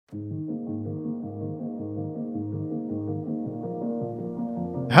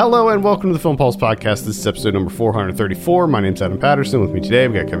Hello and welcome to the Film Pulse Podcast. This is episode number 434. My name's Adam Patterson. With me today,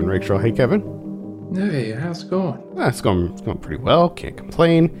 we've got Kevin Rakestraw. Hey, Kevin. Hey, how's it going? It's going pretty well. Can't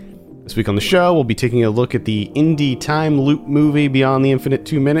complain. This week on the show, we'll be taking a look at the indie time loop movie Beyond the Infinite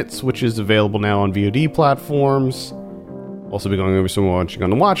 2 Minutes, which is available now on VOD platforms. Also be going over some watching on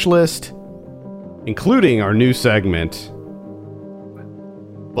the watch list, including our new segment,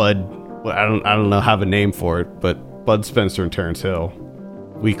 Bud. Well, I don't know have a name for it, but Bud Spencer and Terrence Hill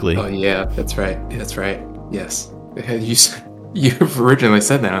weekly. Oh yeah, that's right. Yes, you've originally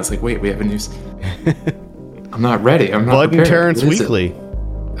said that. I was like, wait, we have a new. I'm not ready. I'm not Bud prepared. and Terrence weekly.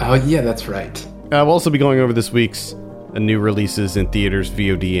 Oh yeah, that's right. We'll also be going over this week's new releases in theaters,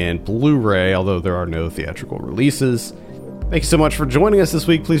 VOD, and Blu-ray, although there are no theatrical releases. Thank you so much for joining us this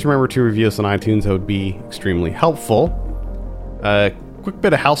week. Please remember to review us on iTunes. That would be extremely helpful. Quick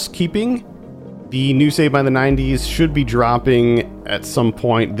bit of housekeeping. The new Saved by the 90s should be dropping at some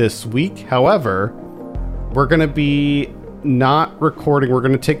point this week. However, we're going to be not recording. We're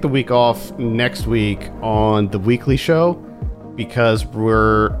going to take the week off next week on the weekly show because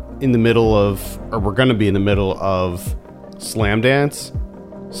we're going to be in the middle of Slamdance.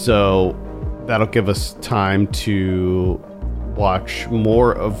 So that'll give us time to watch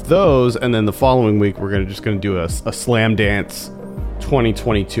more of those. And then the following week, we're just going to do a Slamdance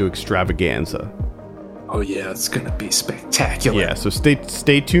 2022 extravaganza. Oh yeah, it's gonna be spectacular. Yeah, so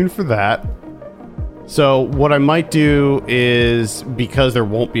stay tuned for that. So what I might do is, because there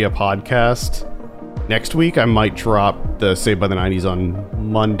won't be a podcast next week, I might drop the Saved by the 90s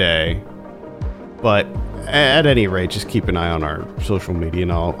on Monday. But at any rate, just keep an eye on our social media,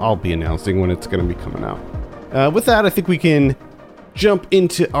 and I'll be announcing when it's going to be coming out. With that, I think we can jump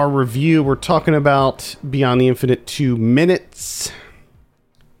into our review. We're talking about Beyond the Infinite 2 Minutes.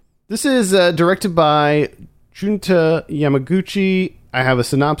 This is directed by Junta Yamaguchi. I have a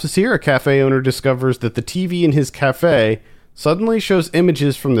synopsis here. A cafe owner discovers that the TV in his cafe suddenly shows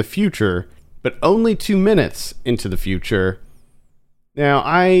images from the future, but only 2 minutes into the future. Now,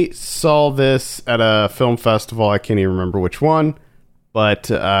 I saw this at a film festival. I can't even remember which one, but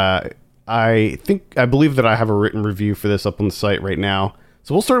I believe that I have a written review for this up on the site right now.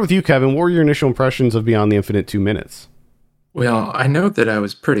 So we'll start with you, Kevin. What were your initial impressions of Beyond the Infinite 2 Minutes? Well, I know that I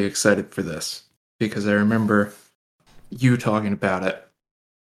was pretty excited for this because I remember you talking about it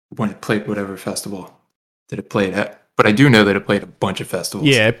when it played whatever festival that it played at. But I do know that it played a bunch of festivals.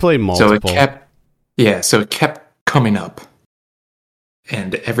 Yeah, it played multiple. So it kept coming up.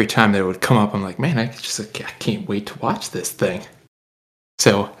 And every time that it would come up, I'm like, man, I can't wait to watch this thing.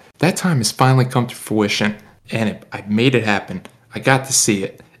 So that time has finally come to fruition, and I made it happen. I got to see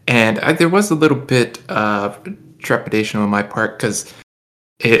it. And there was a little bit of trepidation on my part because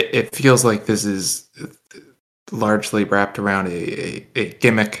it feels like this is largely wrapped around a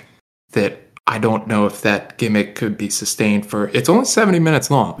gimmick that I don't know if that gimmick could be sustained for. It's only 70 minutes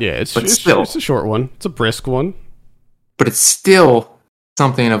long. Yeah, it's a short one. It's a brisk one. But it's still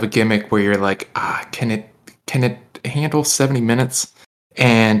something of a gimmick where you're like, can it handle 70 minutes?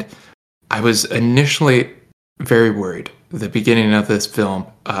 And I was initially very worried at the beginning of this film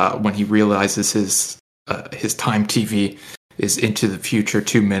when he realizes his time TV is into the future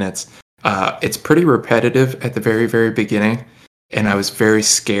 2 minutes. It's pretty repetitive at the very, very beginning, and I was very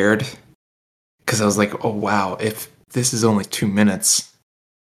scared because I was like, oh wow, if this is only 2 minutes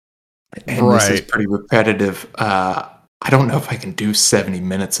and this is pretty repetitive, I don't know if I can do 70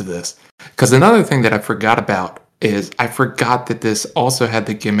 minutes of this. Because another thing that I forgot about is I forgot that this also had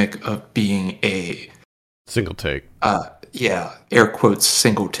the gimmick of being a single take. Air quotes,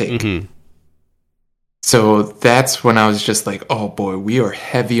 single take. Mm-hmm. So that's when I was just like, oh boy, we are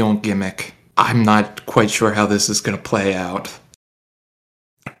heavy on gimmick. I'm not quite sure how this is going to play out.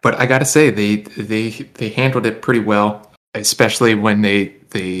 But I got to say, they handled it pretty well, especially when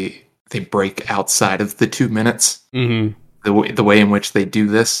they break outside of the 2 minutes. Mm-hmm. The way in which they do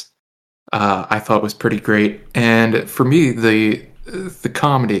this, I thought was pretty great. And for me, the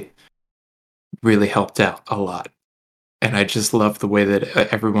comedy really helped out a lot. And I just love the way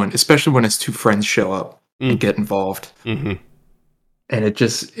that everyone, especially when his two friends show up and get involved. Mm-hmm. And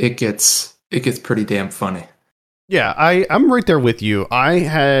it gets pretty damn funny. Yeah, I'm right there with you. I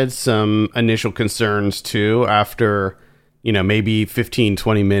had some initial concerns too after, maybe 15,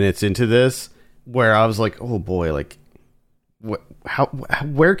 20 minutes into this, where I was like, oh boy, like,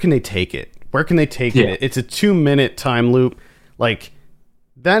 where can they take it? Where can they take it? It's a 2 minute time loop. Like,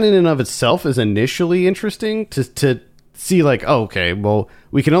 that in and of itself is initially interesting to see, like, oh, okay, well,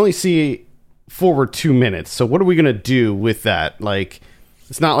 we can only see forward 2 minutes. So what are we going to do with that? Like,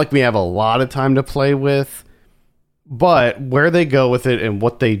 it's not like we have a lot of time to play with. But where they go with it and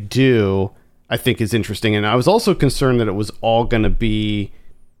what they do, I think is interesting. And I was also concerned that it was all going to be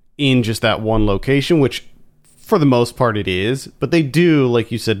in just that one location, which for the most part it is. But they do,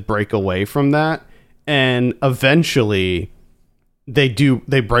 like you said, break away from that. And eventually they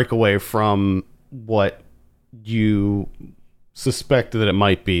break away from what you suspect that it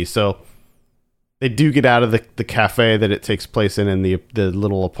might be. So they do get out of the cafe that it takes place in, and the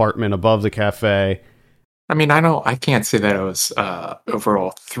little apartment above the cafe. I mean, I can't say that I was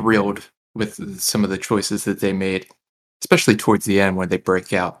overall thrilled with some of the choices that they made, especially towards the end when they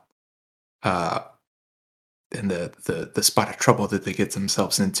break out in the spot of trouble that they get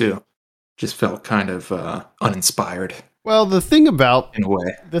themselves into. Just felt kind of uninspired. Well, in a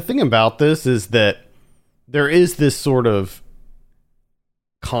way, the thing about this is that there is this sort of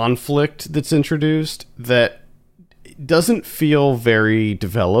conflict that's introduced that doesn't feel very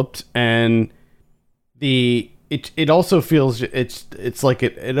developed, and it also feels it's like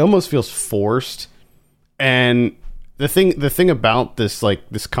it almost feels forced. And the thing about this, like,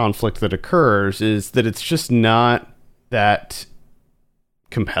 this conflict that occurs is that it's just not that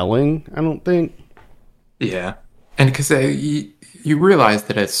compelling, I don't think. Yeah. And because you realize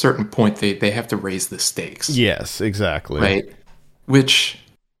that at a certain point they have to raise the stakes. Yes, exactly. Right? Which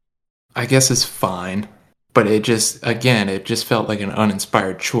I guess is fine, but it just felt like an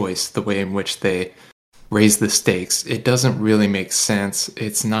uninspired choice, the way in which they raise the stakes. It doesn't really make sense.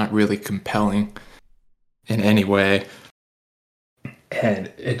 It's not really compelling in any way.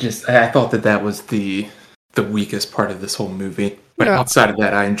 And I thought that was the weakest part of this whole movie. But outside of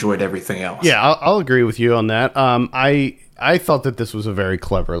that, I enjoyed everything else. Yeah, I'll agree with you on that. I thought that this was a very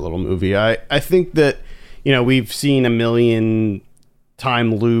clever little movie. I think that, we've seen a million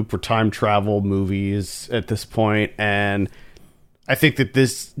time loop or time travel movies at this point, and I think that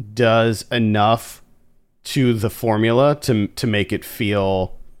this does enough to the formula to make it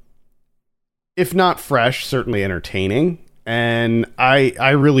feel, if not fresh, certainly entertaining. And I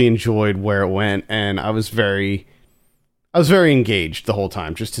really enjoyed where it went, and I was very engaged the whole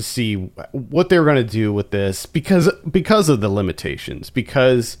time just to see what they were going to do with this, because of the limitations,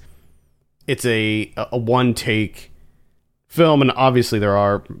 because it's a one take film, and obviously there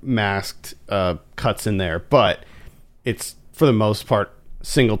are masked cuts in there, but it's for the most part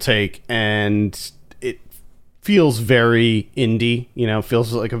single take, and it feels very indie,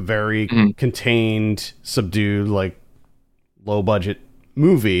 feels like a very contained, subdued, like low budget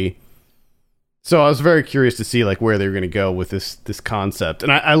movie. So I was very curious to see, like, where they were going to go with this concept.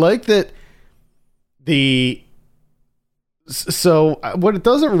 And I like that so what it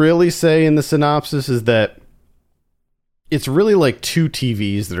doesn't really say in the synopsis is that it's really like two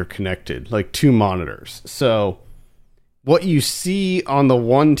TVs that are connected, like two monitors. So what you see on the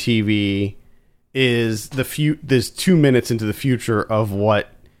one TV is there's 2 minutes into the future of what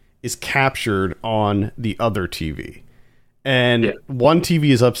is captured on the other TV. And one TV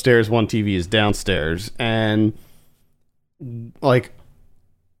is upstairs, one TV is downstairs, and like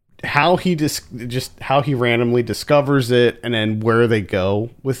how he just how he randomly discovers it, and then where they go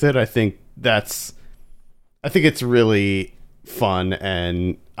with it. I think it's really fun,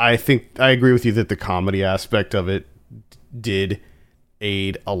 and I think I agree with you that the comedy aspect of it did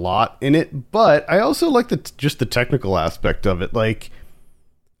aid a lot in it. But I also like the technical aspect of it, like.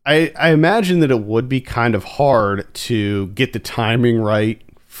 I imagine that it would be kind of hard to get the timing right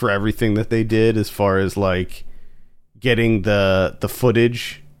for everything that they did, as far as like getting the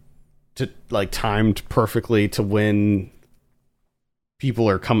footage to like timed perfectly to when people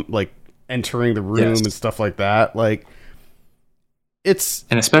are entering the room and stuff like that. Like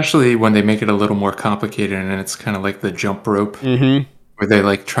and especially when they make it a little more complicated, and it's kind of like the jump rope, where they're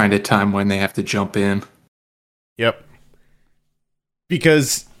like trying to time when they have to jump in. Yep.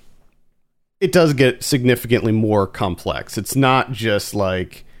 Because it does get significantly more complex. It's not just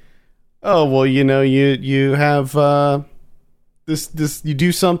like, oh, well, you have this you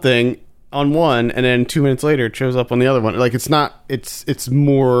do something on one, and then 2 minutes later it shows up on the other one. Like, it's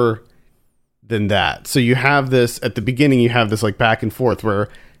more than that. So you have this at the beginning, you have this like back and forth where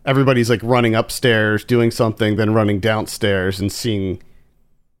everybody's like running upstairs doing something, then running downstairs and seeing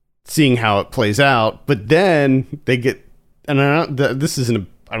how it plays out. But then they get, and I don't think this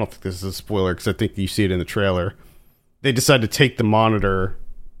is a spoiler, because I think you see it in the trailer. They decide to take the monitor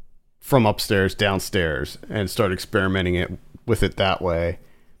from upstairs downstairs and start experimenting with it that way.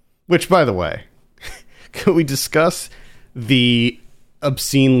 Which, by the way, can we discuss the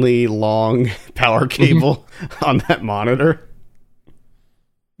obscenely long power cable on that monitor?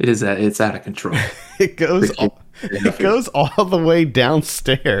 It's out of control. It goes all the way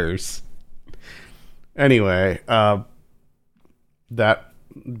downstairs. Anyway, that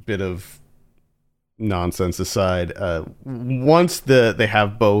bit of nonsense aside, once they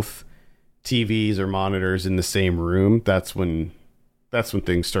have both TVs or monitors in the same room, that's when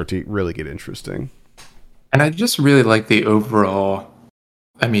things start to really get interesting. And I just really like the overall,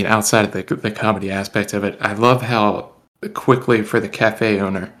 I mean, outside of the comedy aspect of it, I love how quickly for the cafe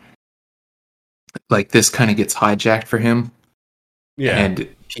owner, like this kind of gets hijacked for him. Yeah. And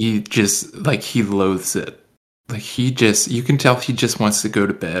he just, like, he loathes it. Like, you can tell he just wants to go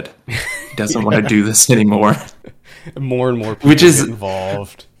to bed. He doesn't want to do this anymore. More and more people get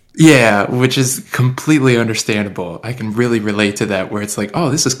involved. Yeah, which is completely understandable. I can really relate to that, where it's like, oh,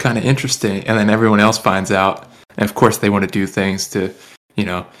 this is kind of interesting. And then everyone else finds out. And of course, they want to do things to,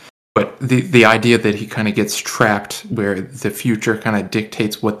 but the idea that he kind of gets trapped where the future kind of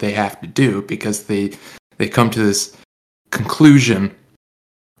dictates what they have to do, because they come to this conclusion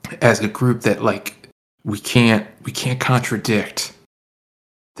as a group that, like, we can't contradict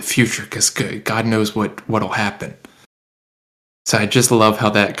the future because God knows what'll happen. So I just love how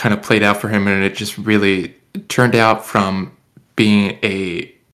that kind of played out for him, and it just really turned out from being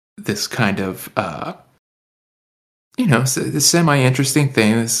this kind of this semi-interesting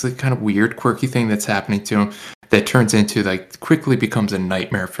thing, this kind of weird, quirky thing that's happening to him, that turns into, like, quickly becomes a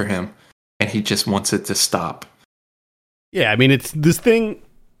nightmare for him, and he just wants it to stop. Yeah, I mean, it's this thing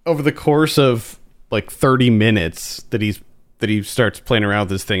over the course of like 30 minutes that he starts playing around with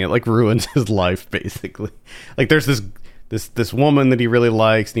this thing. It like ruins his life, basically. Like, there's this woman that he really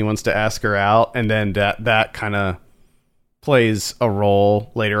likes and he wants to ask her out, and then that kind of plays a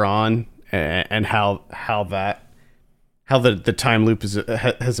role later on, and how the time loop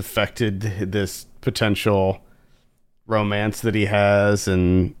has affected this potential romance that he has.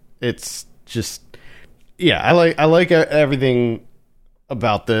 And it's just, yeah, I like everything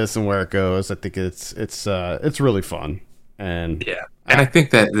about this and where it goes. I think it's really fun. And yeah, and I think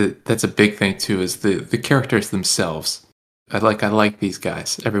that's a big thing too, is the characters themselves. I like these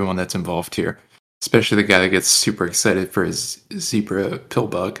guys, everyone that's involved here, especially the guy that gets super excited for his zebra pill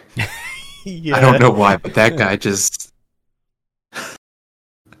bug. Yeah. I don't know why, but that guy just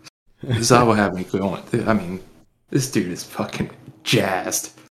Zawa had me going. I mean, this dude is fucking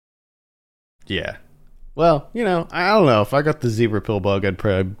jazzed. Yeah. Well, I don't know. If I got the zebra pill bug, I'd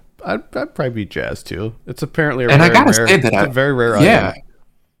probably be jazzed too. It's apparently a very rare item. Yeah.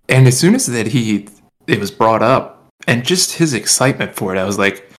 And as soon as it was brought up, and just his excitement for it, I was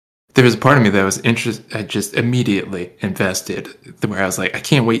like, there was a part of me that was interested. I just immediately invested, where I was like, I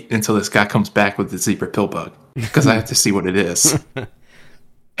can't wait until this guy comes back with the zebra pill bug, because I have to see what it is.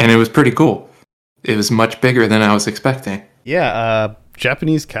 And it was pretty cool. It was much bigger than I was expecting. Yeah,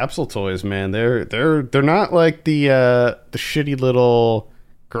 Japanese capsule toys, man. They're not like the shitty little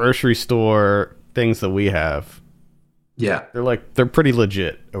grocery store things that we have. Yeah, they're pretty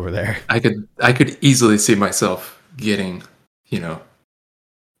legit over there. I could easily see myself getting,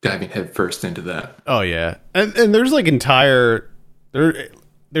 diving headfirst into that. Oh yeah, and there's like entire like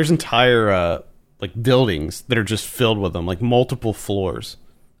buildings that are just filled with them, like multiple floors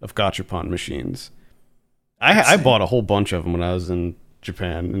of gachapon machines. I bought a whole bunch of them when I was in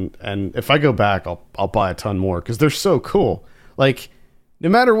Japan, and if I go back, I'll buy a ton more because they're so cool. Like, no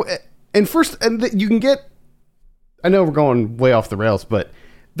matter what, you can get. I know we're going way off the rails, but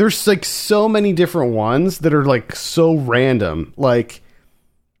there's like so many different ones that are like so random. Like,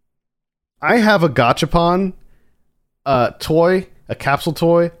 I have a gachapon toy, a capsule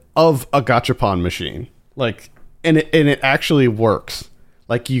toy of a gachapon machine. Like, and it actually works.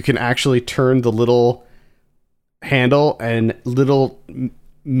 Like, you can actually turn the little handle and little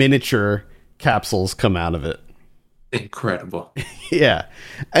miniature capsules come out of it. Incredible. Yeah.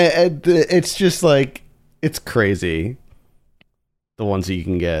 And it's just like, it's crazy, the ones that you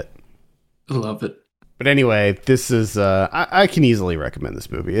can get. I love it. But anyway, this is I can easily recommend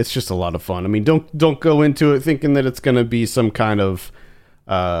this movie. It's just a lot of fun. I mean, don't go into it thinking that it's going to be some kind of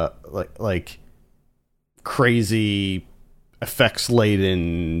like crazy effects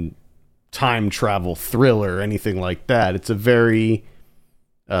laden time travel thriller or anything like that. It's a very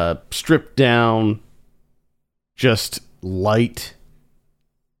stripped down, just light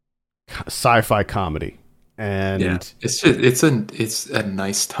sci-fi comedy. And yeah, it's a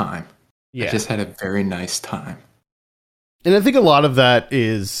nice time. Yeah. I just had a very nice time. And I think a lot of that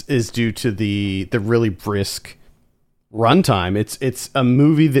is due to the really brisk runtime. It's a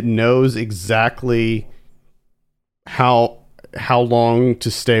movie that knows exactly how long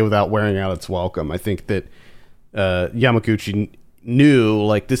to stay without wearing out its welcome. I think that Yamaguchi knew,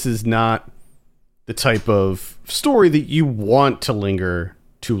 like, this is not the type of story that you want to linger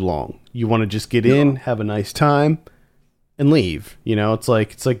too long. You want to just get in, have a nice time, and leave. You know, it's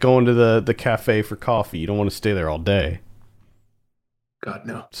like going to the cafe for coffee. You don't want to stay there all day. God,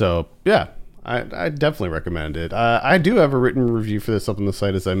 no. So, yeah, I definitely recommend it. I do have a written review for this up on the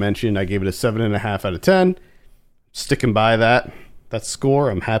site, as I mentioned. I gave it a 7.5 out of 10. Sticking by that score.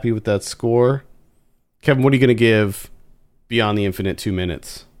 I'm happy with that score. Kevin, what are you going to give Beyond the Infinite 2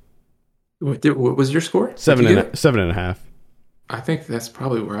 Minutes? What was your score? 7.5. I think that's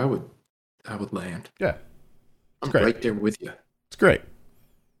probably where I would land. Yeah. I'm great. right there with you. It's great.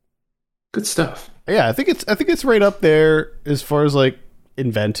 Good stuff. Yeah, I think it's right up there as far as like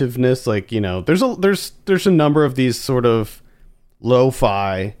inventiveness. Like, you know, there's a number of these sort of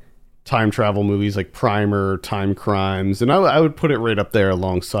lo-fi time travel movies like Primer, Time Crimes, and I would put it right up there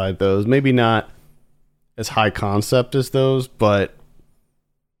alongside those. Maybe not as high concept as those, but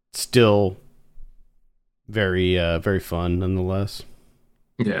still very very fun nonetheless.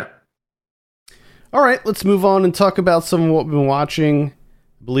 Yeah. All right, let's move on and talk about some of what we've been watching.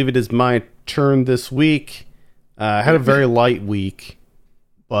 I believe it is my turn this week. I had a very light week,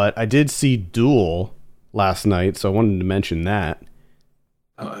 but I did see Duel last night, so I wanted to mention that.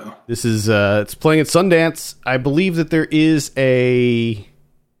 Uh-oh. This is it's playing at Sundance. I believe that there is I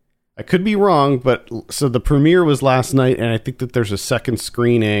could be wrong, but so the premiere was last night, and I think that there's a second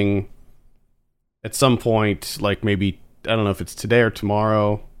screening at some point, like maybe, I don't know if it's today or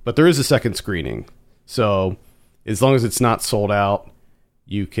tomorrow, but there is a second screening. So as long as it's not sold out,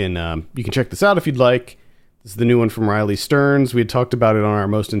 you can check this out if you'd like. This is the new one from Riley Stearns. We had talked about it on our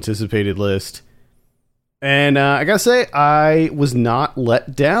most anticipated list. And I gotta say, I was not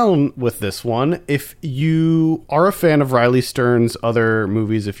let down with this one. If you are a fan of Riley Stearns' other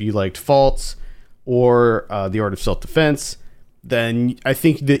movies, if you liked Faults or The Art of Self-Defense, then I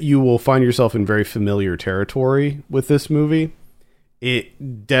think that you will find yourself in very familiar territory with this movie.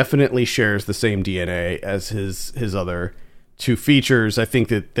 It definitely shares the same DNA as his other two features. I think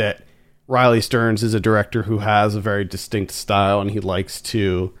that Riley Stearns is a director who has a very distinct style, and he likes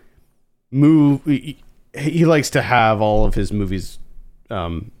to move... He likes to have all of his movies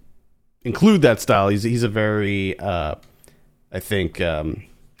include that style. He's a very, I think,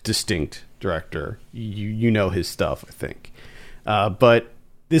 distinct director. You know his stuff, I think. But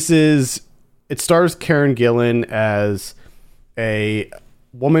it stars Karen Gillan as a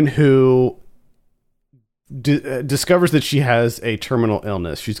woman who discovers that she has a terminal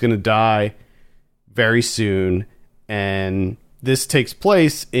illness. She's going to die very soon, and this takes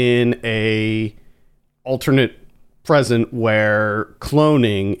place in a alternate present where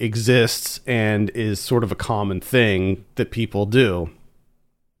cloning exists and is sort of a common thing that people do.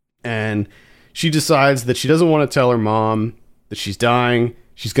 And she decides that she doesn't want to tell her mom that she's dying.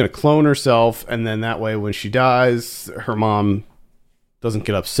 She's going to clone herself, and then that way when she dies, her mom doesn't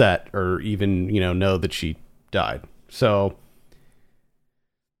get upset or even, know that she died. So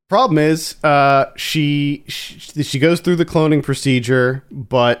problem is, she goes through the cloning procedure,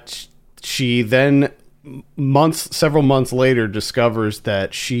 but she then several months later discovers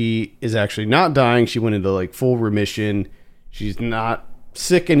that she is actually not dying. She went into like full remission. She's not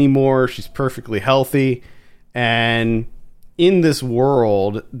sick anymore. She's perfectly healthy. And in this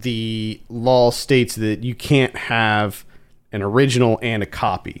world, the law states that you can't have an original and a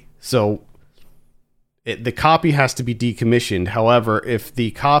copy. So the copy has to be decommissioned. However, if the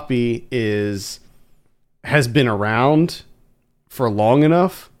copy has been around for long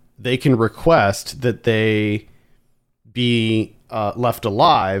enough, they can request that they be left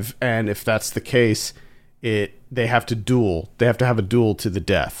alive, and if that's the case, they have to duel. They have to have a duel to the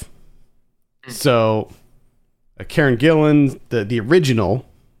death. So Karen Gillan, the original,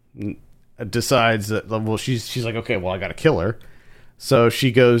 decides that, well, she's like, okay, well, I got to kill her. So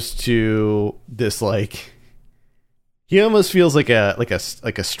she goes to this, like, he almost feels like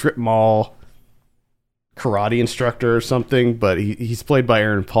a strip mall karate instructor or something, but he's played by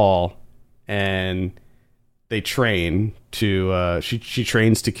Aaron Paul, and they train to she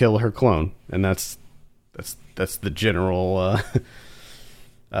trains to kill her clone, and that's the general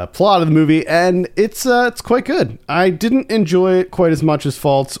plot of the movie, and it's quite good. I didn't enjoy it quite as much as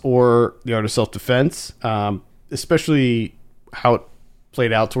Faults or The Art of Self-Defense, especially how it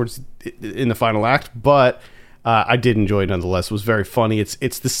played out in the final act, but I did enjoy it nonetheless. It was very funny.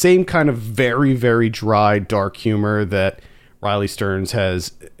 It's the same kind of very, very dry, dark humor that Riley Stearns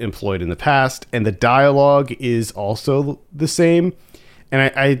has employed in the past, and the dialogue is also the same.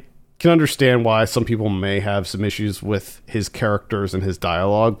 And I can understand why some people may have some issues with his characters and his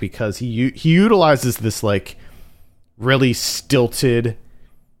dialogue, because he utilizes this like really stilted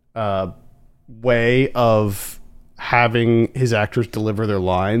way of having his actors deliver their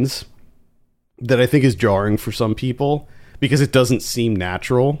lines that I think is jarring for some people because it doesn't seem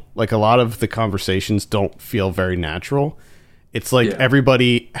natural. Like a lot of the conversations don't feel very natural. It's like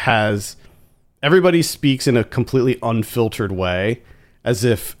everybody speaks in a completely unfiltered way, as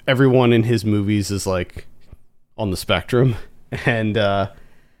if everyone in his movies is like on the spectrum. And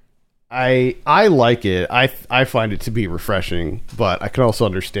I like it. I find it to be refreshing, but I can also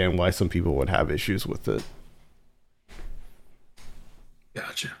understand why some people would have issues with it.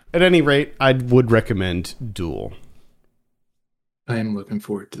 Gotcha. At any rate, I would recommend Duel. I am looking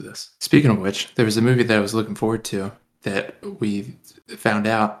forward to this. Speaking of which, there was a movie that I was looking forward to that we found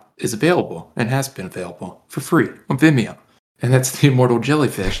out is available and has been available for free on Vimeo. And that's The Immortal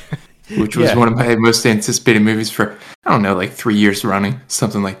Jellyfish, which was one of my most anticipated movies for, I don't know, like 3 years running,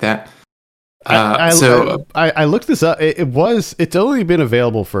 something like that. I looked this up. It's only been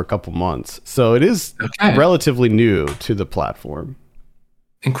available for a couple months, so it is relatively new to the platform.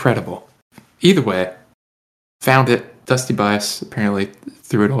 Incredible. Either way, found it. Dusty Bias apparently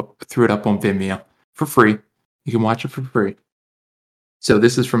threw it up on Vimeo for free. You can watch it for free. So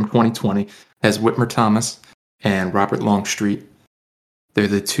this is from 2020. Has Whitmer Thomas and Robert Longstreet. They're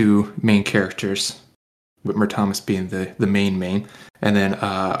the two main characters. Whitmer Thomas being the main. And then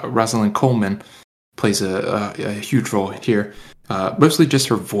Rosalind Coleman plays a huge role here. Mostly just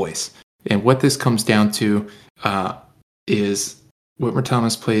her voice. And what this comes down to is Whitmer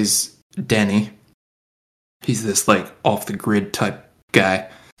Thomas plays Denny. He's this like off the grid type guy.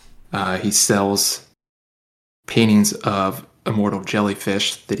 He sells paintings of immortal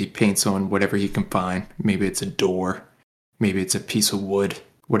jellyfish that he paints on whatever he can find. Maybe it's a door, maybe it's a piece of wood.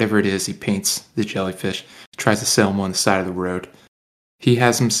 Whatever it is, he paints the jellyfish. He tries to sell them on the side of the road. He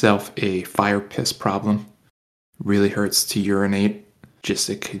has himself a fire piss problem. Really hurts to urinate.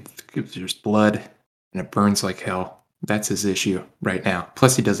 There's blood and it burns like hell. That's his issue right now.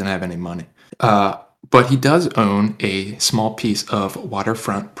 Plus, he doesn't have any money. But he does own a small piece of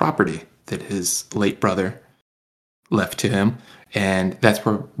waterfront property that his late brother left to him. And that's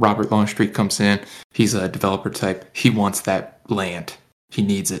where Robert Longstreet comes in. He's a developer type. He wants that land. He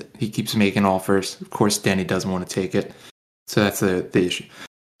needs it. He keeps making offers. Of course, Denny doesn't want to take it. So that's the issue.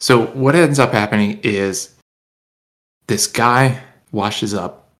 So what ends up happening is this guy washes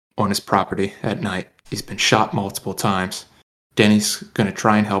up on his property at night. He's been shot multiple times. Denny's going to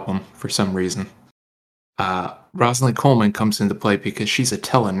try and help him for some reason. Rosalind Coleman comes into play because she's a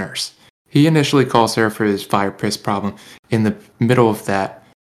tele-nurse. He initially calls her for his fire piss problem. In the middle of that,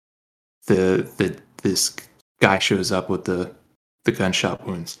 this guy shows up with the gunshot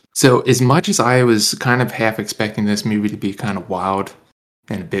wounds. So as much as I was kind of half expecting this movie to be kind of wild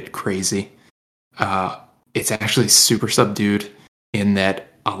and a bit crazy, it's actually super subdued in that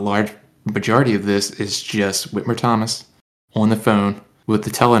a large majority of this is just Whitmer Thomas on the phone with the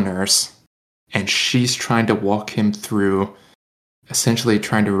tele-nurse, and she's trying to walk him through essentially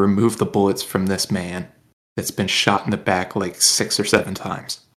trying to remove the bullets from this man that's been shot in the back like 6 or 7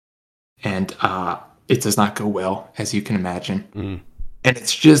 times. And it does not go well, as you can imagine. And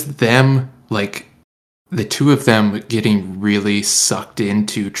it's just them, like the two of them getting really sucked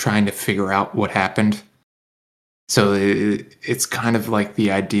into trying to figure out what happened. So it's kind of like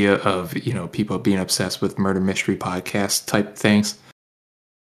the idea of, people being obsessed with murder mystery podcast type things.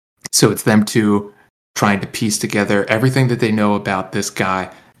 So it's them two trying to piece together everything that they know about this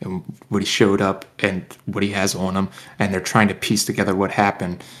guy and what he showed up and what he has on him. And they're trying to piece together what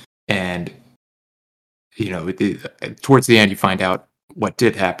happened. And, towards the end, you find out what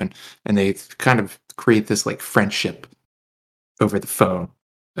did happen. And they kind of create this like friendship over the phone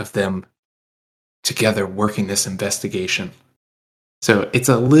of them together working this investigation. So it's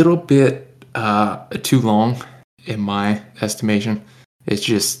a little bit too long in my estimation. It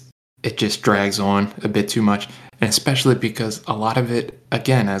just drags on a bit too much, and especially because a lot of it,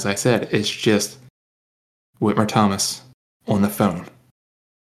 again, as I said, is just Whitmer Thomas on the phone.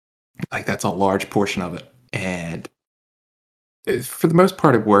 Like that's a large portion of it, and for the most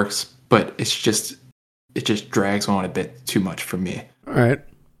part it works, but it just drags on a bit too much for me. All right.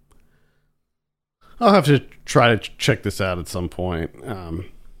 I'll have to try to check this out at some point.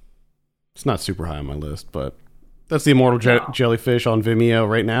 It's not super high on my list, but that's The Immortal Jellyfish on Vimeo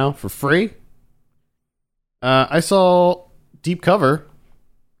right now for free. I saw Deep Cover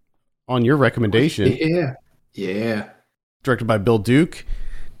on your recommendation. Yeah. Directed by Bill Duke.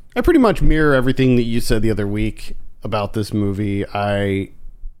 I pretty much mirror everything that you said the other week about this movie. I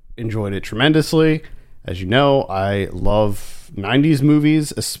enjoyed it tremendously. As you know, I love 90s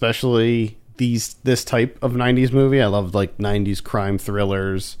movies, especially this type of 90s movie. I love like 90s crime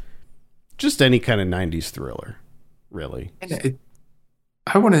thrillers, just any kind of 90s thriller. really. And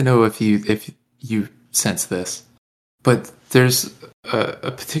I want to know if you sense this, but there's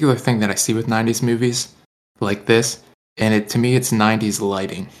a particular thing that I see with 90s movies like this, and to me it's 90s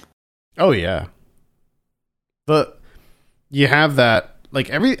lighting. Oh yeah. But you have that, like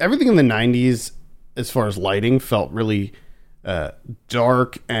everything in the 90s as far as lighting felt really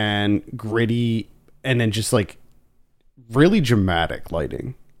dark and gritty, and then just like really dramatic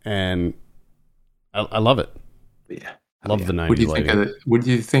lighting, and I love it. Yeah. I love the 90s What do you lighting. what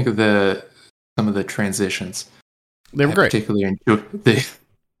do you think of some of the transitions? They were great. Particularly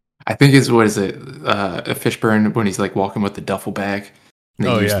I think it's, what is it? A Fishburne when he's like walking with the duffel bag. And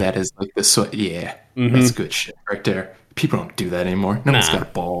they use that as like the sweat. Yeah, that's good shit right there. People don't do that anymore. No one's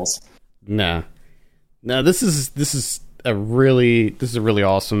got balls. Nah. This is a really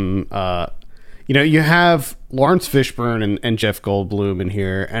awesome. You have Lawrence Fishburne and Jeff Goldblum in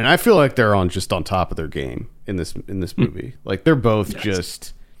here, and I feel like they're on top of their game in this movie. Like they're both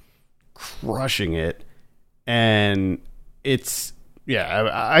just crushing it, and it's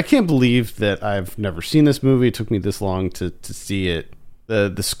I can't believe that I've never seen this movie. It took me this long to see it.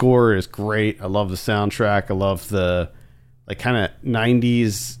 The score is great. I love the soundtrack. I love the like kind of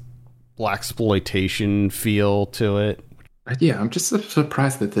 90s blaxploitation feel to it. Yeah, I'm just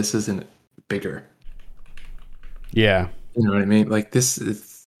surprised that this isn't bigger. Yeah. You know what I mean? Like this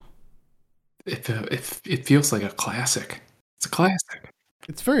is it feels like a classic. It's a classic.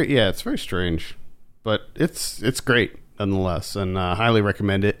 It's very strange, but it's great nonetheless, and highly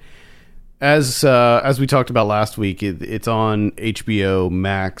recommend it. As we talked about last week, it's on HBO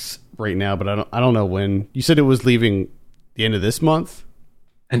Max right now, but I don't know when. You said it was leaving the end of this month?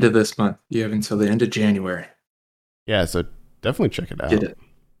 End of this month. You have until the end of January. Yeah, so definitely check it out.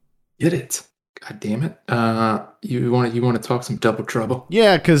 Get it. God damn it. You want to talk some Double Trouble?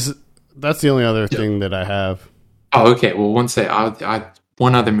 Yeah, because that's the only other thing that I have. Oh, okay. Well,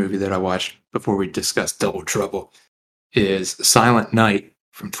 one other movie that I watched before we discuss Double Trouble is Silent Night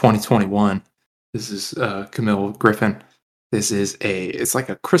from 2021. This is Camille Griffin. It's like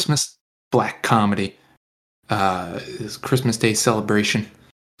a Christmas black comedy. It's Christmas Day celebration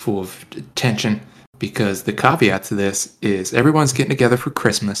full of tension, because the caveat to this is everyone's getting together for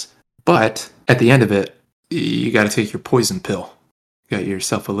Christmas, but at the end of it, you got to take your poison pill. You got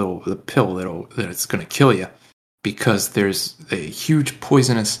yourself a pill that's going to kill you, because there's a huge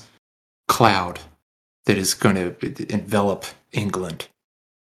poisonous cloud that is going to envelop England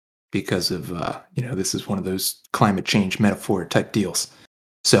because of, this is one of those climate change metaphor type deals.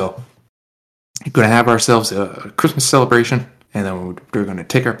 So we're going to have ourselves a Christmas celebration, and then we're going to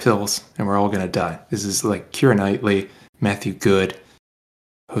take our pills, and we're all going to die. This is like Keira Knightley, Matthew Good,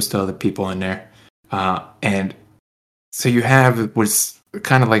 a host of other people in there. And so you have what's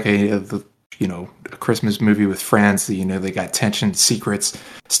kind of like a Christmas movie with friends. They got tension, secrets,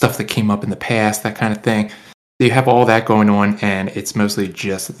 stuff that came up in the past, that kind of thing. You have all that going on, and it's mostly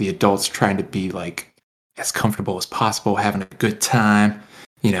just the adults trying to be like as comfortable as possible, having a good time,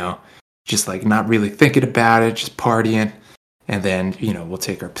 just like not really thinking about it, just partying. And then, we'll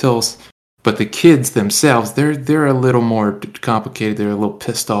take our pills. But the kids themselves, they're a little more complicated. They're a little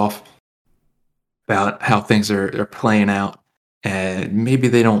pissed off about how things are playing out. And maybe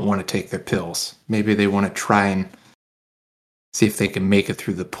they don't want to take their pills. Maybe they want to try and see if they can make it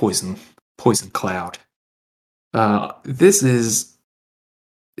through the poison cloud. It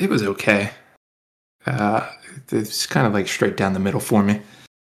was okay. It's kind of like straight down the middle for me.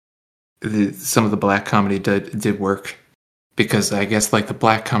 Some of the black comedy did work, because I guess like the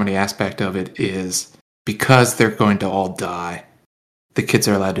black comedy aspect of it is because they're going to all die, the kids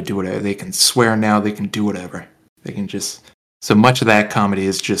are allowed to do whatever. They can swear now, they can do whatever. They can just... So much of that comedy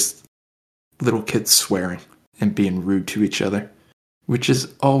is just little kids swearing and being rude to each other, which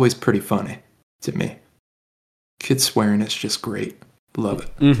is always pretty funny to me. Kids swearing is just great. Love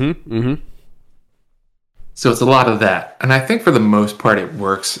it. Mm-hmm. Mm-hmm. So it's a lot of that. And I think for the most part it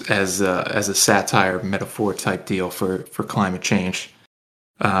works as a satire, metaphor type deal for climate change.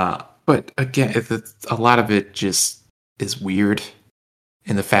 But again, a lot of it just is weird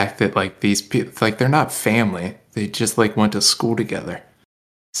in the fact that like these people, like they're not family. They just like went to school together.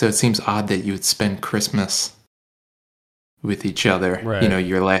 So it seems odd that you would spend Christmas with each other, right.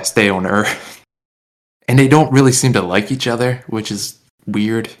 Your last day on Earth. And they don't really seem to like each other, which is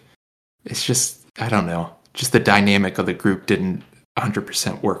weird. It's just, I don't know. Just the dynamic of the group didn't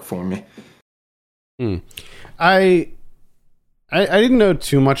 100% work for me. I didn't know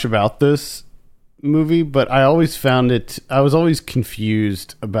too much about this movie, but I always I was always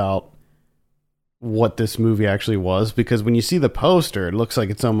confused about what this movie actually was, because when you see the poster, it looks like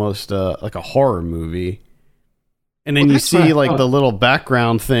it's almost like a horror movie. And then Well, you that's what see I like thought. the little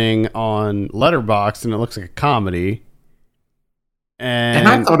background thing on Letterboxd, and it looks like a comedy. And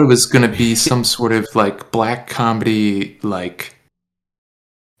I thought it was going to be some sort of like black comedy, like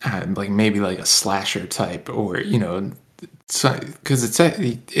maybe like a slasher type, or because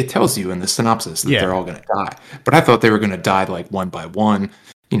it tells you in the synopsis that Yeah. they're all going to die. But I thought they were going to die like one by one.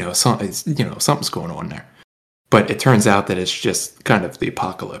 Something's going on there. But it turns out that it's just kind of the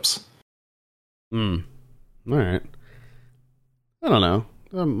apocalypse. All right. I don't know.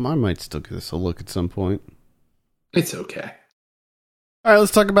 I might still give this a look at some point. It's okay. All right,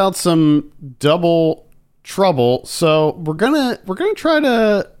 let's talk about some Double Trouble. So we're gonna try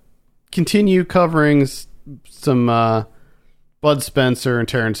to continue covering some Bud Spencer and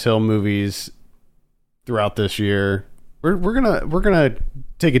Terrence Hill movies throughout this year. We're gonna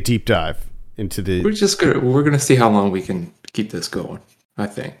take a deep dive into the. We're gonna see how long we can keep this going. I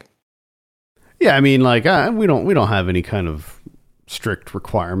think. Yeah, I mean, like we don't have any kind of strict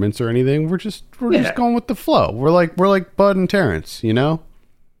requirements or anything. We're just going with the flow. We're like Bud and Terrence, you know.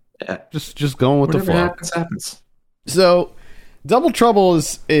 Yeah. Just going with Whatever the flow. happens. So, Double Trouble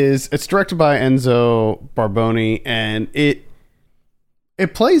is it's directed by Enzo Barboni, and it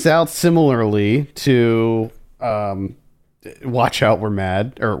plays out similarly to Watch Out We're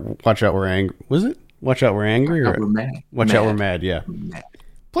Mad, or Watch Out We're Angry. Was it Watch Out We're Angry, or We're mad. Watch Out We're Mad? Yeah, Mad.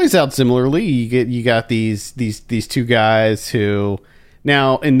 plays out similarly. You got these two guys who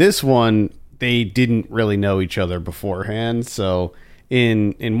now in this one they didn't really know each other beforehand. So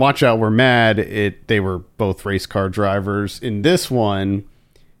in Watch Out We're Mad, they were both race car drivers. In this one,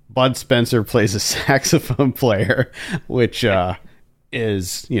 Bud Spencer plays a saxophone player, which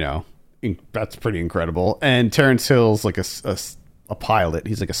is that's pretty incredible. And Terrence Hill's like a pilot.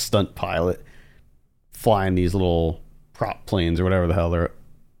 He's like a stunt pilot flying these little prop planes or whatever the hell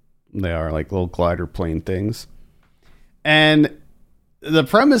they are, like little glider plane things. And the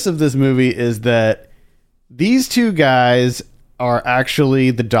premise of this movie is that these two guys are actually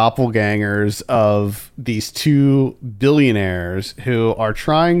the doppelgangers of these two billionaires who are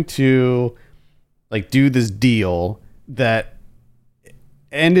trying to like do this deal that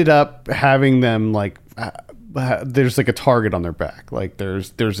ended up having them like there's like a target on their back. Like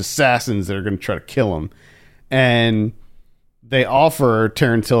there's assassins that are going to try to kill them. And they offer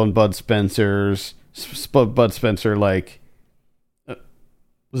Terrence Hill and Bud Spencer like,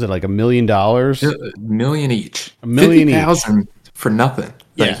 was it like $1 million? $1 million each. $1 million each. $50,000 for nothing.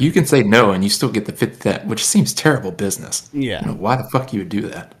 Yeah. Like you can say no and you still get the 50, which seems terrible business. Yeah. I don't know why the fuck you would do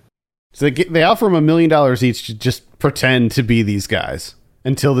that? So they offer them $1 million each to just pretend to be these guys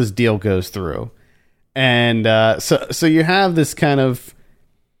until this deal goes through. And so you have this kind of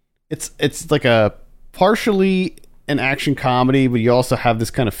it's like a partially an action comedy, but you also have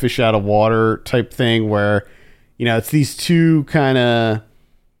this kind of fish out of water type thing where it's these two kind of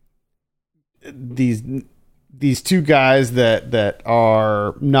these two guys that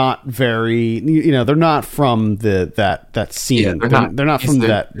are not very they're not from that scene. Yeah, they're not from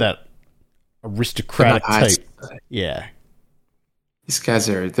that aristocratic high type. Yeah. These guys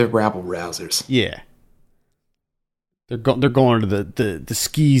they're rabble rousers. Yeah. They're going to the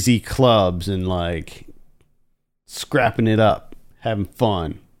skeezy clubs and like scrapping it up, having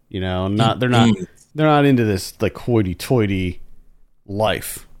fun. They're not into this like hoity-toity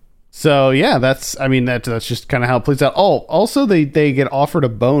life. So yeah, that's just kind of how it plays out. Oh, also they get offered a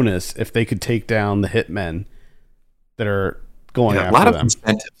bonus if they could take down the hitmen that are going after them. A lot of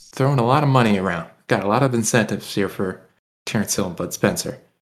incentives, throwing a lot of money around. Got a lot of incentives here for Terrence Hill and Bud Spencer.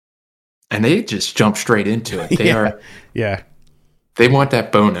 And they just jump straight into it. They want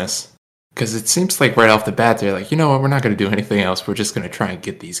that bonus because it seems like right off the bat they're like, you know what, we're not going to do anything else. We're just going to try and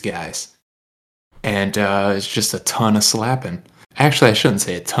get these guys. And it's just a ton of slapping. Actually, I shouldn't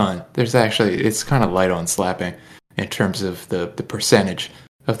say a ton. It's kind of light on slapping in terms of the percentage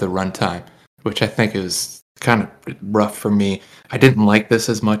of the runtime, which I think is kind of rough for me. I didn't like this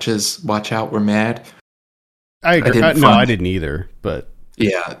as much as Watch Out We're Mad. I agree. I didn't either, but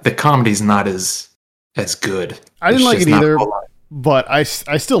yeah, the comedy's not as good. I didn't like it either, but I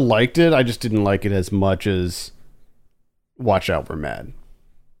still liked it. I just didn't like it as much as Watch Out We're Mad.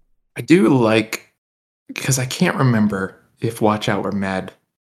 I do like, because I can't remember if Watch Out We're Mad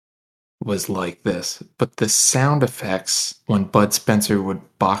was like this, but the sound effects when Bud Spencer would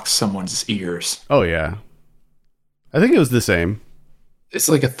box someone's ears. Oh yeah, I think it was the same. It's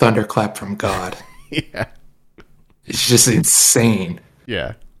like a thunderclap from God. Yeah. It's just insane.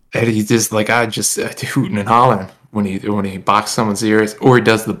 Yeah. And he just like hooting and hollering when he boxes someone's ears, or he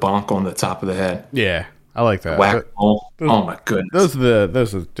does the bonk on the top of the head. Yeah, I like that. Whack. Oh my goodness.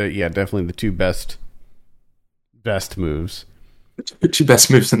 Those are definitely the two best best moves. Two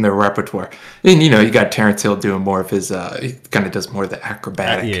best moves in their repertoire. And, you got Terrence Hill doing more of his, he kind of does more of the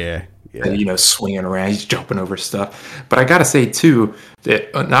acrobatic. Yeah. Swinging around, he's jumping over stuff. But I gotta say, too,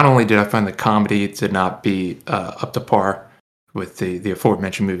 that not only did I find the comedy to not be up to par with the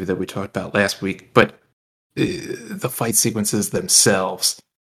aforementioned movie that we talked about last week, but the fight sequences themselves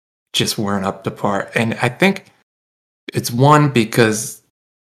just weren't up to par. And I think it's one because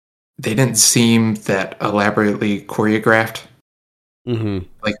they didn't seem that elaborately choreographed. Mm-hmm.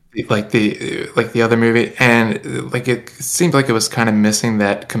 Like the other movie, and like it seemed like it was kind of missing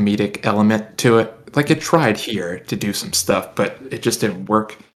that comedic element to it. Like it tried here to do some stuff, but it just didn't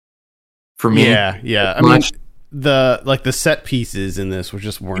work for me. Yeah. I mean, the set pieces in this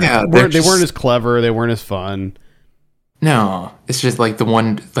just weren't. Yeah, they weren't as clever. They weren't as fun. No, it's just like the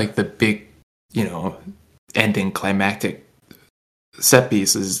one, like the big, ending climactic set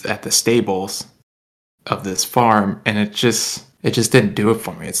pieces at the stables of this farm, and it just didn't do it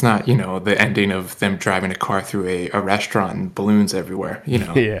for me. It's not, the ending of them driving a car through a restaurant and balloons everywhere,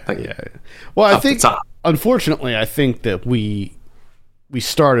 Yeah. Well, I think, unfortunately, I think that we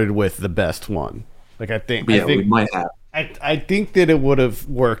started with the best one. Like, I think we might have. I think that it would have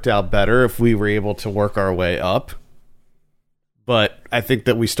worked out better if we were able to work our way up. But I think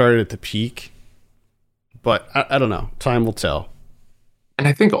that we started at the peak. But I don't know. Time will tell. And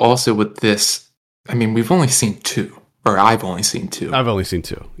I think also with this, I mean, we've only seen two. Or I've only seen two. I've only seen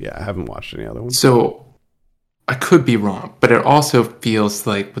two. Yeah, I haven't watched any other ones. So I could be wrong, but it also feels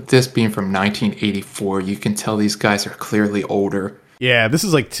like with this being from 1984, you can tell these guys are clearly older. Yeah, this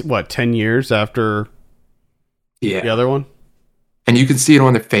is like, 10 years after the other one? And you can see it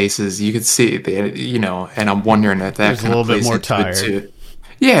on their faces. You can see it, and I'm wondering if that kind of plays a little bit more tired. Too.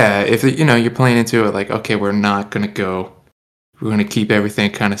 Yeah, if, you're playing into it like, okay, we're not going to go. We're going to keep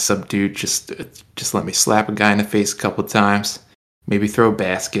everything kind of subdued. Just let me slap a guy in the face a couple of times. Maybe throw a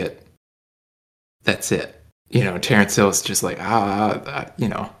basket. That's it. Terrence Hill is just like, I'll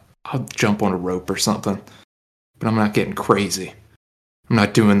jump on a rope or something. But I'm not getting crazy. I'm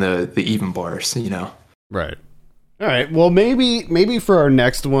not doing the even bars, Right. All right. Well, maybe for our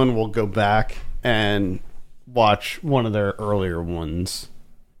next one, we'll go back and watch one of their earlier ones.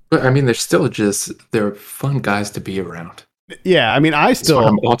 But, I mean, they're fun guys to be around. Yeah, I mean, That's what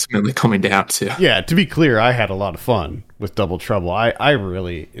I'm ultimately coming down to. Yeah, to be clear, I had a lot of fun with Double Trouble. I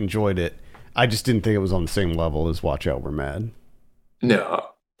really enjoyed it. I just didn't think it was on the same level as Watch Out, We're Mad. No,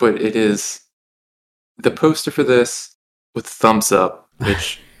 but it is the poster for this with thumbs up,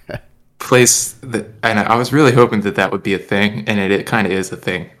 which plays and I was really hoping that would be a thing, and it kind of is a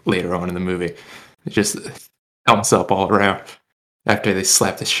thing later on in the movie. It just thumbs up all around after they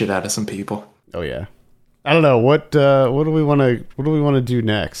slap the shit out of some people. Oh yeah. I don't know what do we want to do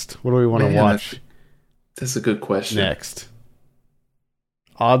next? What do we want to watch? That's a good question. Next,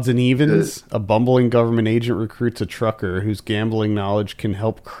 Odds and Evens. A bumbling government agent recruits a trucker whose gambling knowledge can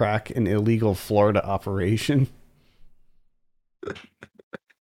help crack an illegal Florida operation.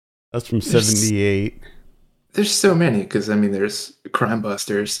 That's from '78. There's so many because I mean, there's Crime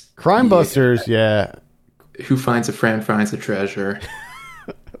Busters. Crime Busters, yeah. Who finds a friend finds a treasure.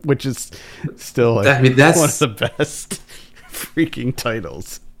 Which is still like, that's one of the best freaking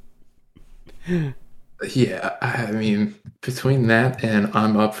titles. Yeah, I mean, between that and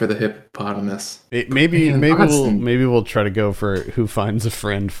I'm Up for the Hippopotamus. Maybe we'll try to go for Who Finds a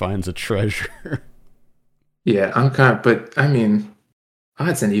Friend Finds a Treasure. Yeah, but I mean,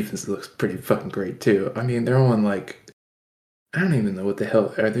 Odds and Evens looks pretty fucking great too. I mean, they're on like, I don't even know what the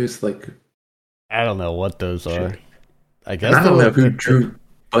hell are those like. I don't know what those are. I guess I don't know who drew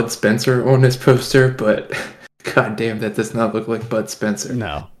Bud Spencer on this poster, but goddamn, that does not look like Bud Spencer.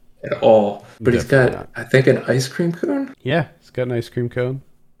 No. At all. But he's got, not. I think, an ice cream cone? Yeah, he's got an ice cream cone.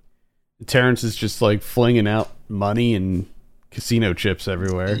 Terrence is just like flinging out money and casino chips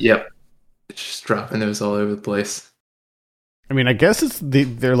everywhere. Yep. Just dropping those all over the place. I mean, I guess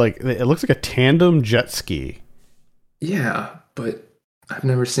they're like, it looks like a tandem jet ski. Yeah, but I've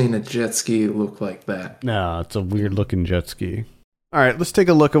never seen a jet ski look like that. No, it's a weird looking jet ski. All right, let's take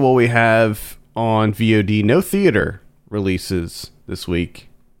a look at what we have on VOD. No theater releases this week,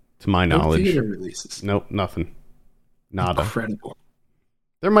 to my knowledge. No theater releases? Nope, nothing. Nada. Incredible.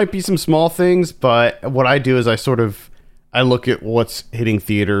 There might be some small things, but what I do is I look at what's hitting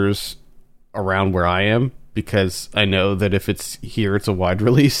theaters around where I am, because I know that if it's here, it's a wide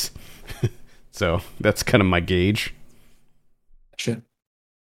release. So that's kind of my gauge. Shit.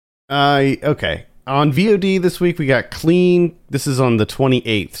 Okay. On VOD this week, we got Clean. This is on the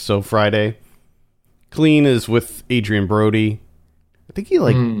 28th, so Friday. Clean is with Adrian Brody. I think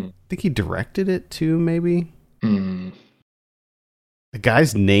he directed it too, maybe. Mm. The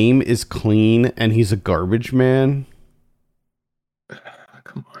guy's name is Clean, and he's a garbage man.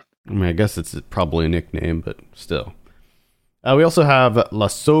 Come on. I mean, I guess it's probably a nickname, but still. We also have La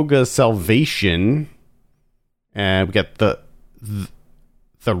Soga Salvation, and we got the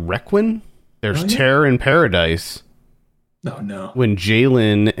Requiem. There's Terror in Paradise. Oh, no. When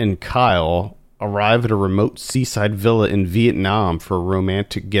Jalen and Kyle arrive at a remote seaside villa in Vietnam for a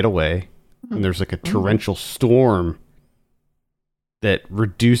romantic getaway, and there's like a torrential storm that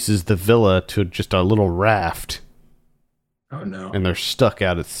reduces the villa to just a little raft. Oh, no. And they're stuck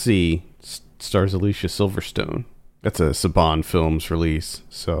out at sea. Stars Alicia Silverstone. That's a Saban Films release,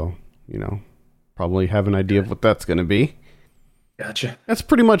 so, probably have an idea of what that's going to be. Gotcha. That's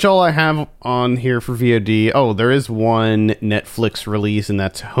pretty much all I have on here for VOD. Oh, there is one Netflix release, and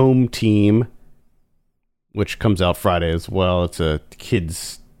that's Home Team, which comes out Friday as well. It's a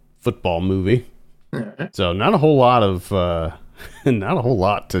kids football movie. Right. So not a whole lot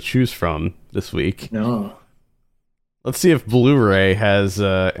to choose from this week. No. Let's see if Blu-ray has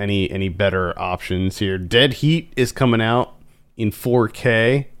any better options here. Dead Heat is coming out in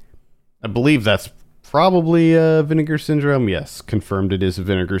 4K. I believe that's probably Vinegar Syndrome. Yes, confirmed it is a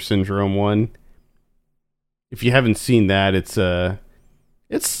Vinegar Syndrome one. If you haven't seen that, it's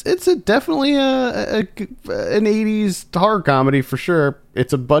definitely an 80s horror comedy for sure.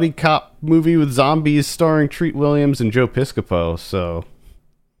 It's a buddy cop movie with zombies starring Treat Williams and Joe Piscopo. So,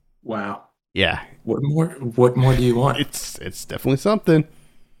 wow. Yeah. What more do you want? It's definitely something.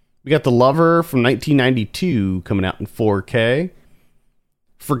 We got The Lover from 1992 coming out in 4K.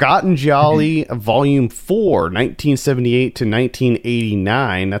 Forgotten Jolly, Volume 4, 1978 to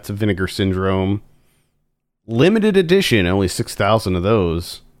 1989. That's a Vinegar Syndrome. Limited edition, only 6,000 of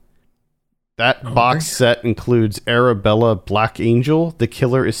those. That box set includes Arabella Black Angel, The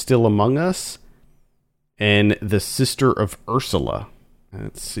Killer is Still Among Us, and The Sister of Ursula.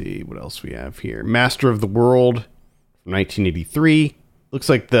 Let's see what else we have here. Master of the World from 1983. Looks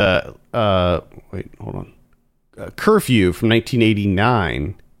like the Curfew from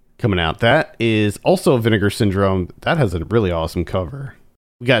 1989 coming out. That is also a Vinegar Syndrome. That has a really awesome cover.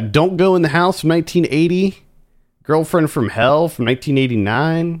 We got Don't Go in the House from 1980. Girlfriend from Hell from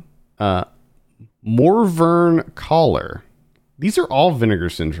 1989. Morvern Caller. These are all Vinegar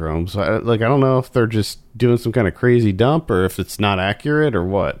Syndromes. I don't know if they're just doing some kind of crazy dump or if it's not accurate or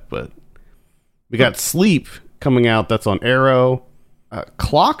what, but we got Sleep coming out. That's on Arrow.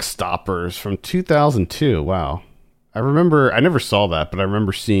 Clock Stoppers from 2002. Wow. I never saw that, but I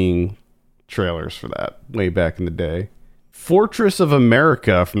remember seeing trailers for that way back in the day. Fortress of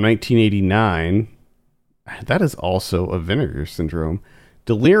America from 1989. That is also a Vinegar Syndrome.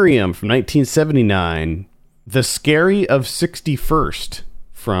 Delirium from 1979. The Scary of 61st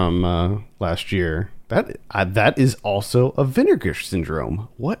from last year. That is also a Vinegar Syndrome.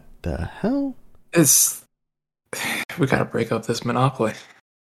 What the hell? We gotta break up this monopoly.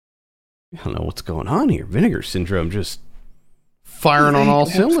 I don't know what's going on here. Vinegar Syndrome just firing on all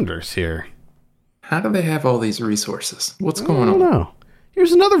cylinders here. How do they have all these resources? What's going on? I don't know.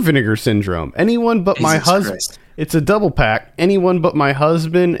 Here's another Vinegar Syndrome. Anyone but my husband. It's a double pack. Anyone but my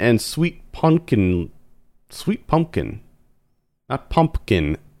husband and Sweet Pumpkin. Not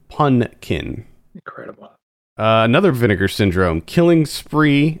pumpkin. Punkin. Incredible. Another Vinegar Syndrome. Killing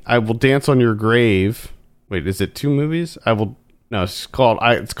Spree. I Will Dance on Your Grave. Wait, is it two movies? It's called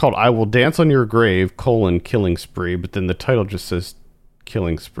I Will Dance on Your Grave, Killing Spree, but then the title just says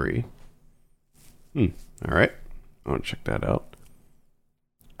Killing Spree. All right. I want to check that out.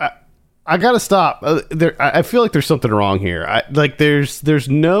 I gotta stop. I feel like there's something wrong here. There's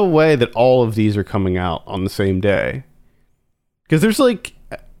no way that all of these are coming out on the same day. Because there's I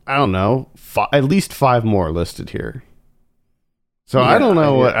don't know, at least 5 more listed here. So yeah, I don't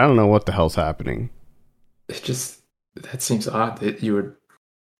know what the hell's happening. That seems odd that you would,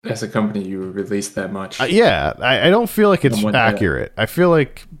 as a company, you would release that much. Yeah, I don't feel like it's accurate. I feel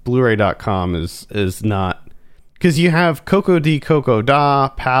like Blu-ray.com is not, because you have Coco Di Coco Da,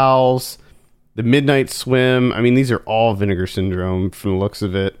 Pals, The Midnight Swim. I mean, these are all Vinegar Syndrome from the looks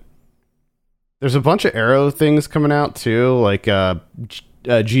of it. There's a bunch of Arrow things coming out too, like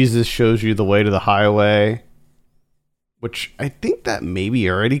Jesus Shows You the Way to the Highway, which I think that maybe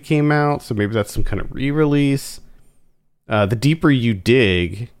already came out, so maybe that's some kind of re-release. The Deeper You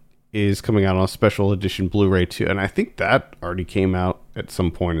Dig is coming out on a special edition Blu-ray too, and I think that already came out at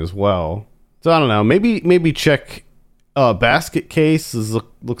some point as well. So I don't know. Maybe check Basket Case.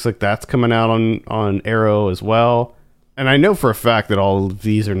 Looks like that's coming out on Arrow as well. And I know for a fact that all of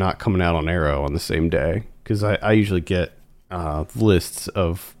these are not coming out on Arrow on the same day, because I usually get lists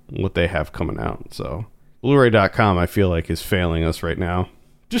of what they have coming out. So Blu-ray.com, I feel like, is failing us right now.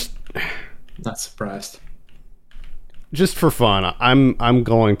 Not surprised. Just for fun, I'm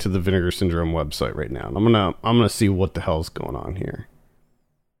going to the Vinegar Syndrome website right now. And I'm gonna see what the hell's going on here.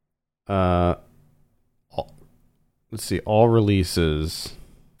 Let's see, all releases.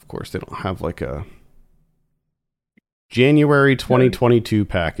 Of course, they don't have like a January 2022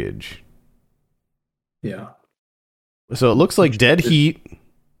 package. Yeah. So it looks like Dead Heat,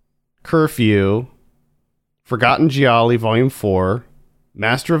 Curfew, Forgotten Gialli Volume 4,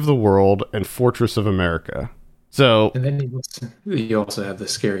 Master of the World, and Fortress of America. So, and then you also have the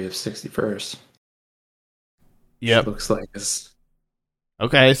Scary of 61st. Yep. Looks like it's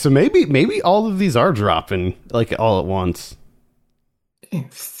okay. So maybe all of these are dropping like all at once.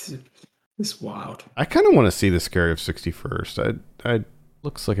 It's wild. I kind of want to see the Scary of 61st. I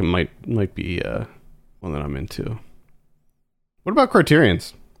looks like it might be one that I'm into. What about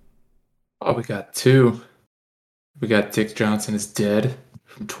Criterion's? Oh, we got two. We got Dick Johnson is Dead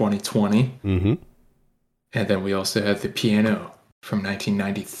from 2020. Mm-hmm. And then we also have The Piano from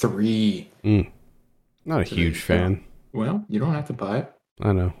 1993. Not a huge fan. Well, you don't have to buy it.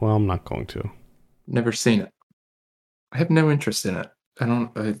 I know. Well, I'm not going to. Never seen it. I have no interest in it. I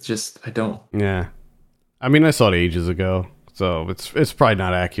don't. Yeah. I mean, I saw it ages ago, so it's probably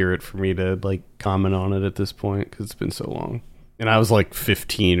not accurate for me to like comment on it at this point because it's been so long. And I was like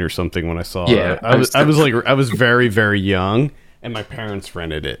 15 or something when I saw it. I was very, very young, and my parents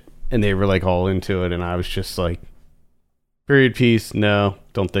rented it, and they were like all into it, and I was just like, period piece, no,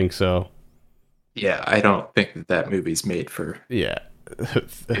 don't think so. Yeah, I don't think that movie's made for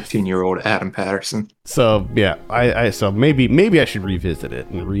 15-year-old Adam Patterson. So yeah, so maybe I should revisit it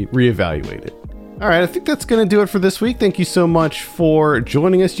and reevaluate it. All right, I think that's going to do it for this week. Thank you so much for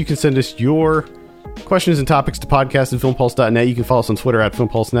joining us. You can send us your questions and topics to podcast@filmpulse.net. You can follow us on Twitter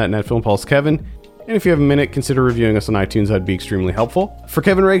 @filmpulsenet and @filmpulsekevin. And if you have a minute, consider reviewing us on iTunes. That'd be extremely helpful. For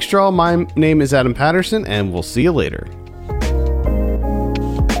Kevin Rakestraw, my name is Adam Patterson, and we'll see you later.